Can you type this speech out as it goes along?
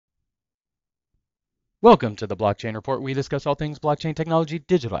Welcome to the Blockchain Report. We discuss all things blockchain technology,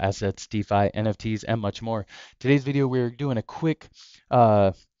 digital assets, DeFi, NFTs, and much more. Today's video, we're doing a quick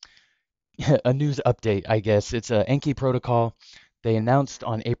uh, a news update, I guess. It's a Enki Protocol. They announced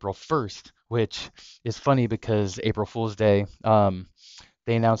on April 1st, which is funny because April Fool's Day,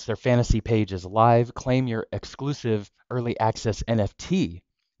 they announced their fantasy page is live. Claim your exclusive early access NFT.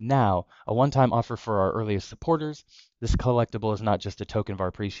 Now, a one-time offer for our earliest supporters. This collectible is not just a token of our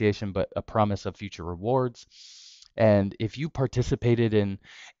appreciation, but a promise of future rewards. And if you participated in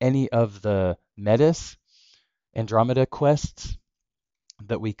any of the Metis Andromeda quests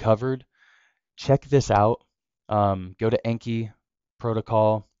that we covered, check this out. Go to Enki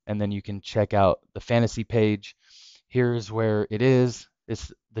Protocol, and then you can check out the fantasy page. Here's where it is.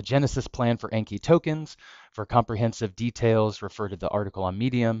 It's the Genesis plan for Enki tokens. For comprehensive details, refer to the article on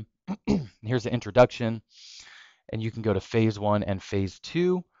Medium. Here's the introduction, and you can go to phase 1 and phase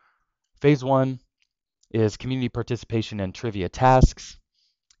 2. Phase 1 is community participation and trivia tasks.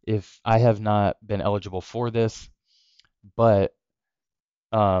 If I have not been eligible for this, but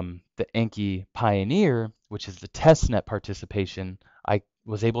the Enki Pioneer, which is the testnet participation, I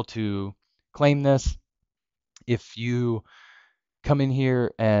was able to claim this. If you come in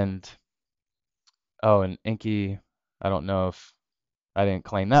here and Enki, I don't know if I didn't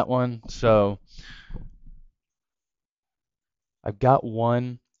claim that one. So I've got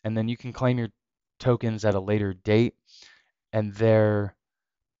one, and then you can claim your tokens at a later date. And their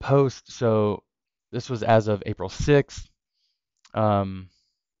post, so this was as of April 6th.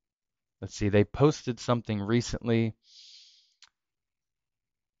 Let's see, they posted something recently.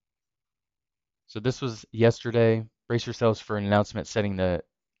 So this was yesterday. Brace yourselves for an announcement setting the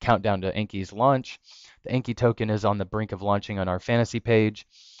countdown to Enki's launch. The Enki token is on the brink of launching on our fantasy page,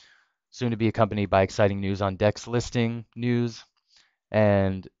 soon to be accompanied by exciting news on DEX listing news,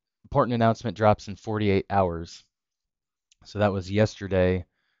 and important announcement drops in 48 hours. So that was yesterday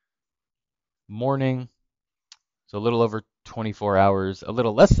morning. So a little over 24 hours, a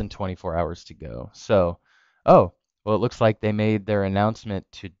little less than 24 hours to go. So, well, it looks like they made their announcement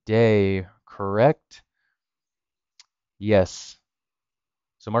today, correct? Yes.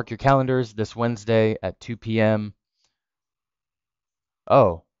 So mark your calendars this Wednesday at 2 p.m.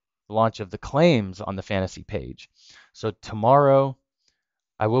 Oh, the launch of the claims on the fantasy page. So tomorrow,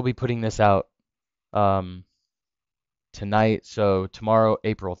 I will be putting this out tonight. So tomorrow,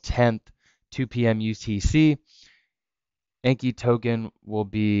 April 10th, 2 p.m. UTC, Enki token will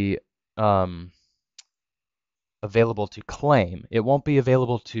be available to claim. It won't be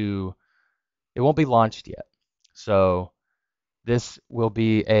launched yet. So this will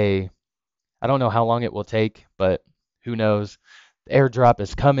be I don't know how long it will take, but who knows? The airdrop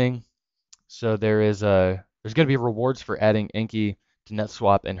is coming. So there's going to be rewards for adding Enki to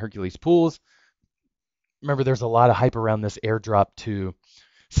NetSwap and Hercules pools. Remember, there's a lot of hype around this airdrop to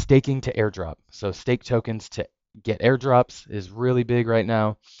staking to airdrop. So stake tokens to get airdrops is really big right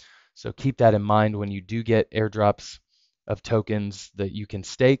now. So keep that in mind when you do get airdrops of tokens that you can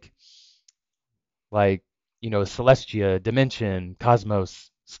stake, like, Celestia, Dimension, Cosmos,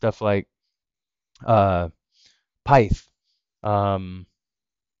 stuff like Pyth, there's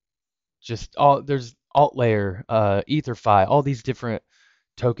AltLayer, EtherFi, all these different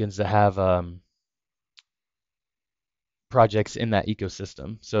tokens that have projects in that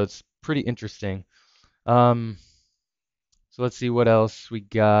ecosystem. So it's pretty interesting. So let's see what else we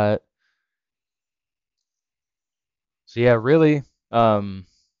got. So yeah, really,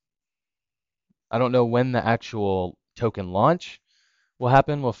 I don't know when the actual token launch will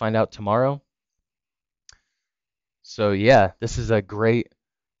happen. We'll find out tomorrow. So yeah, this is a great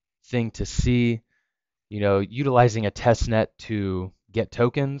thing to see, utilizing a testnet to get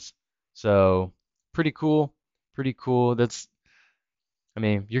tokens. So pretty cool, pretty cool.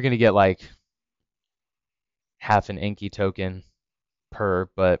 You're gonna get like half an Enki token per,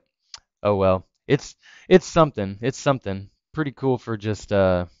 but oh well. It's something. It's something pretty cool for just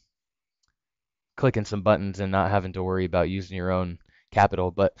clicking some buttons and not having to worry about using your own capital.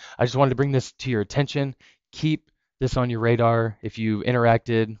 But I just wanted to bring this to your attention. Keep this on your radar. If you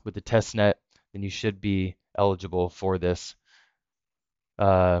interacted with the testnet, then you should be eligible for this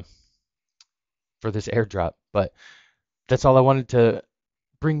airdrop. But that's all I wanted to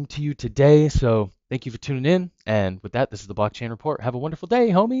bring to you today. So thank you for tuning in. And with that, this is the Blockchain Report. Have a wonderful day,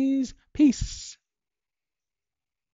 homies. Peace.